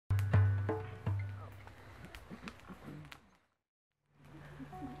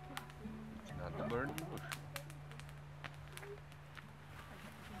burning bush.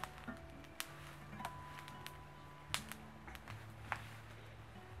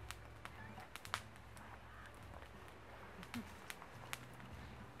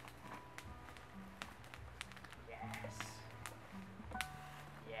 Yes.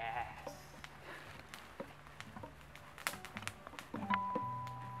 Yes.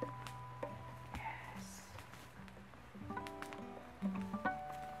 Yes.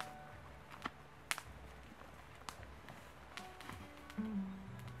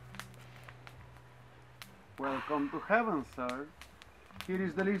 Welcome to heaven, sir. Here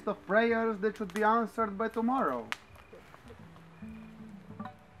is the list of prayers that should be answered by tomorrow.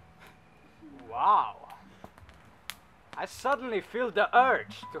 Wow. I suddenly feel the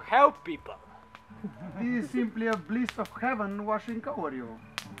urge to help people. This is simply a bliss of heaven washing over you.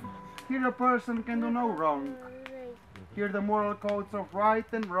 Here a person can do no wrong. Here the moral codes of right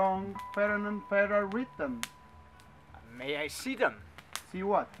and wrong, fair and unfair are written. May I see them? See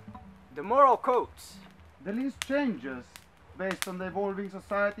what? The moral codes. The list changes based on the evolving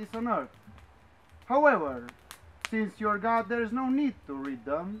societies on Earth. However, since you're God, there is no need to read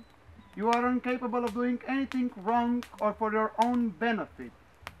them. You are incapable of doing anything wrong or for your own benefit.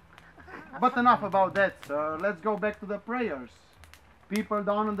 But enough about that, sir. Let's go back to the prayers. People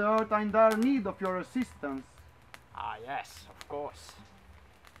down on the earth are in dire need of your assistance. Ah, yes, of course.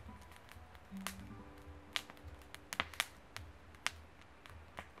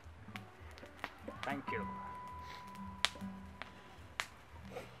 Thank you.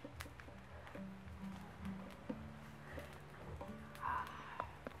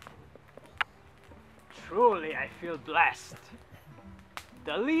 Truly, I feel blessed.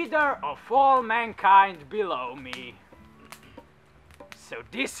 The leader of all mankind below me. So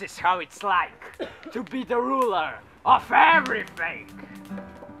this is how it's like to be the ruler of everything.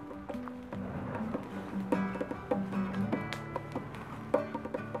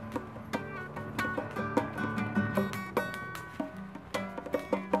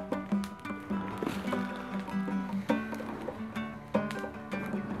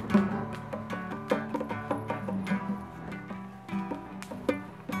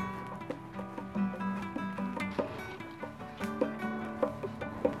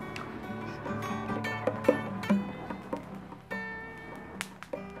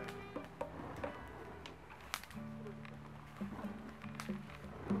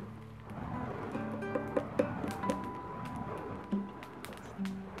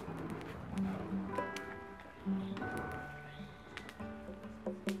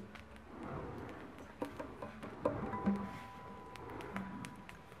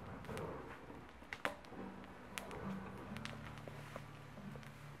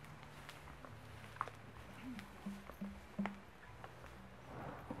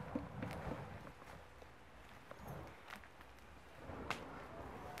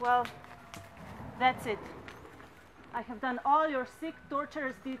 Well, that's it. I have done all your sick,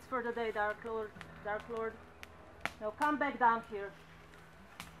 torturous deeds for the day, Dark Lord. Dark Lord. Now come back down here.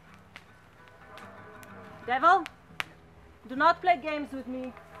 Devil, do not play games with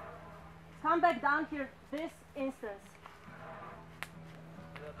me. Come back down here this instant.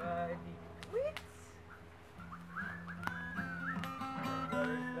 There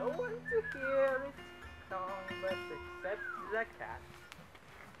is no one to hear it, Congress, except the cat.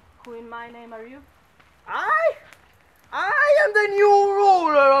 Who in my name are you? I am the new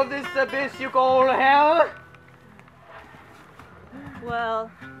ruler of this abyss you call hell.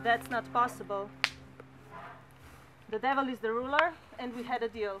 Well, that's not possible. The devil is the ruler, and we had a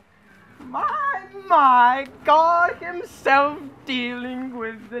deal. My God himself dealing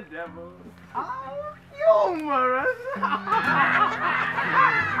with the devil. How humorous!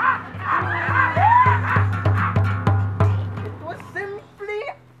 It was simply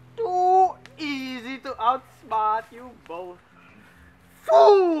too easy to outsmart you both.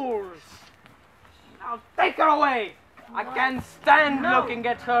 Fools! Now take her away! I can't stand looking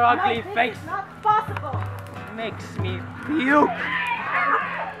at her ugly face. It's not possible! Makes me puke.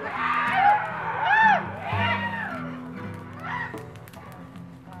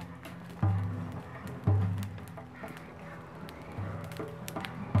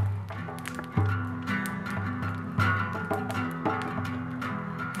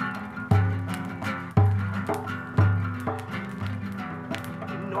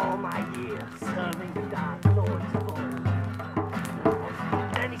 In all my years serving the Dark Lords of old,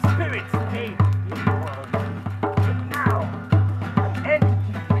 many spirits came in the world. But now, an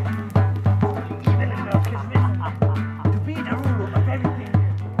entity, even enough has risen to be the ruler of everything.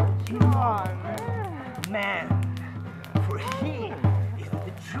 Come on, Man, for he is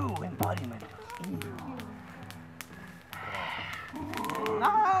the true embodiment of evil.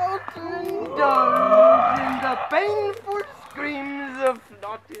 indulge in the painful screams of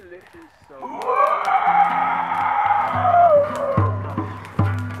naughty little souls.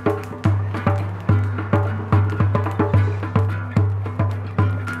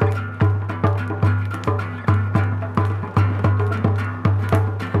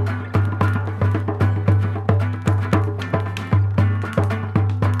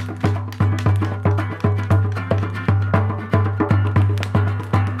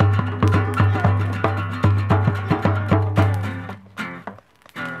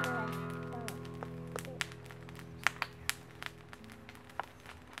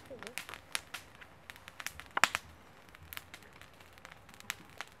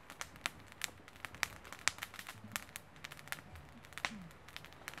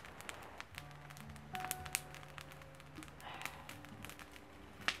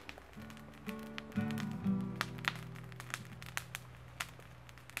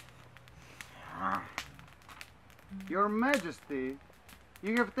 Your Majesty,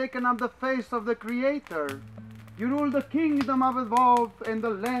 you have taken up the face of the Creator. You rule the kingdom up above and the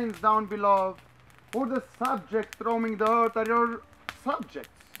lands down below. For the subjects roaming the earth are your subjects.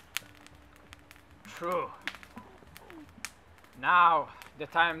 True. Now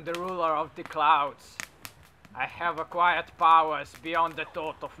that I am the ruler of the clouds, I have acquired powers beyond the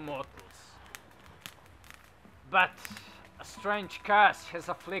thought of mortals. But a strange curse has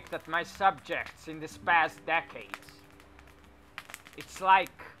afflicted my subjects in these past decades. It's like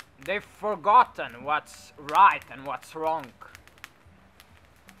they've forgotten what's right and what's wrong.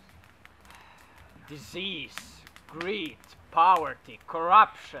 Disease, greed, poverty,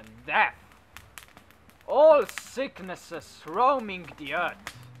 corruption, death. All sicknesses roaming the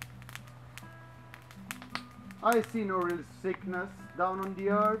earth. I see no real sickness down on the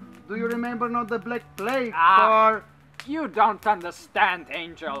earth. Do you remember not the Black Plague Ah, you don't understand,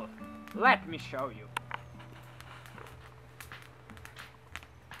 Angel. Let me show you.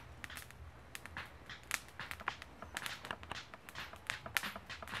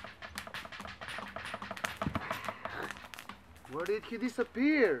 Where did he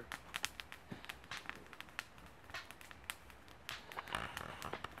disappear?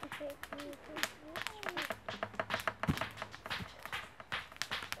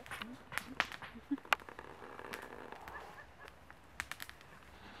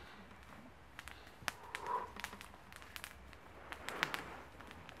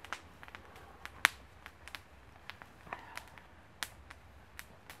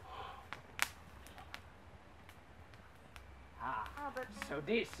 So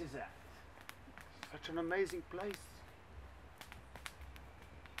this is it. Such an amazing place.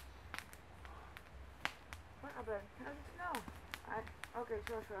 What about? No. Okay,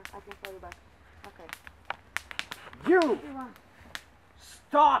 sure. I can call you back. Okay. You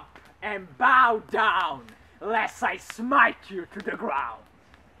stop and bow down, lest I smite you to the ground.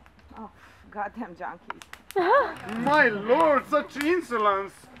 Oh, goddamn junkies. My lord, such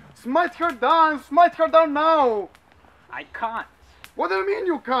insolence! Smite her down now! I can't. What do you mean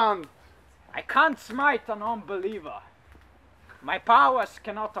you can't? I can't smite an unbeliever. My powers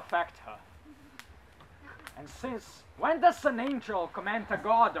cannot affect her. And since when does an angel command a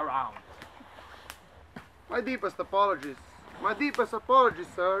god around? My deepest apologies,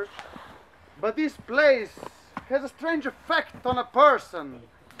 sir. But this place has a strange effect on a person.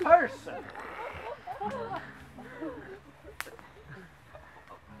 Person?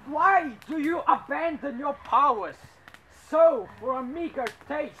 Why do you abandon your powers so for a meager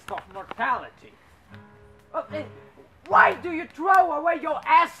taste of mortality? Why do you throw away your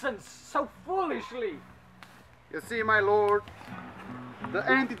essence so foolishly? You see, my lord, the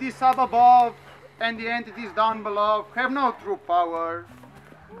entities up above and the entities down below have no true power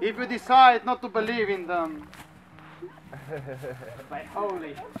if you decide not to believe in them. By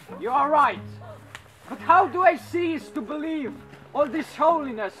holy, you are right. But how do I cease to believe all this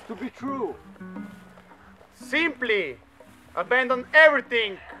holiness to be true? Simply abandon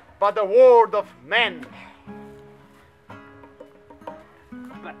everything but the word of men.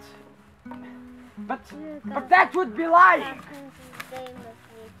 But that would be lying.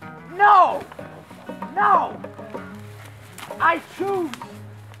 No! No! I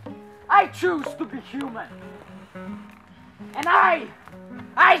choose to be human. And I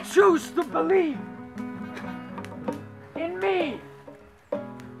choose to believe in me,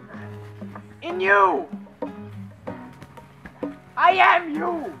 in you. I am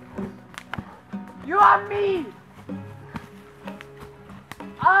you. You are me.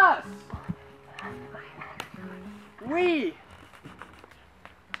 Us. We.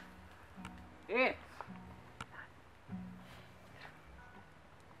 It.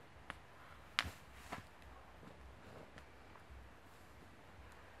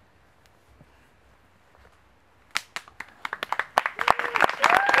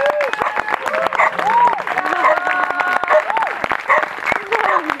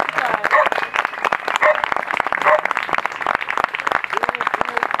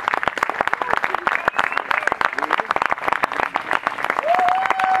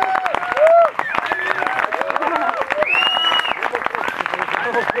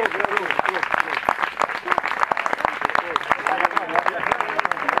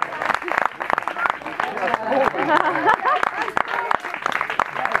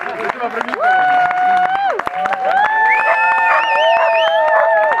 Bellissima premiazione!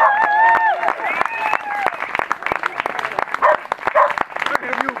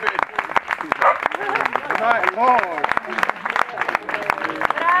 My lord!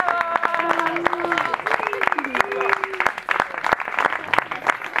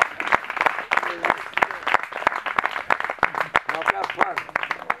 Now have fun.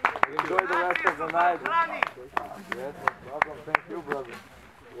 Enjoy the rest of the night. Yes, welcome. Thank you, brother.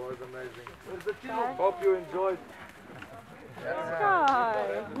 It was amazing. Hope you enjoyed.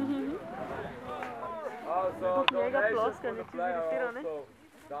 Also, donations for the play are also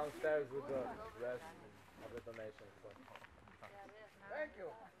downstairs with the rest of the donations. So. Thank you.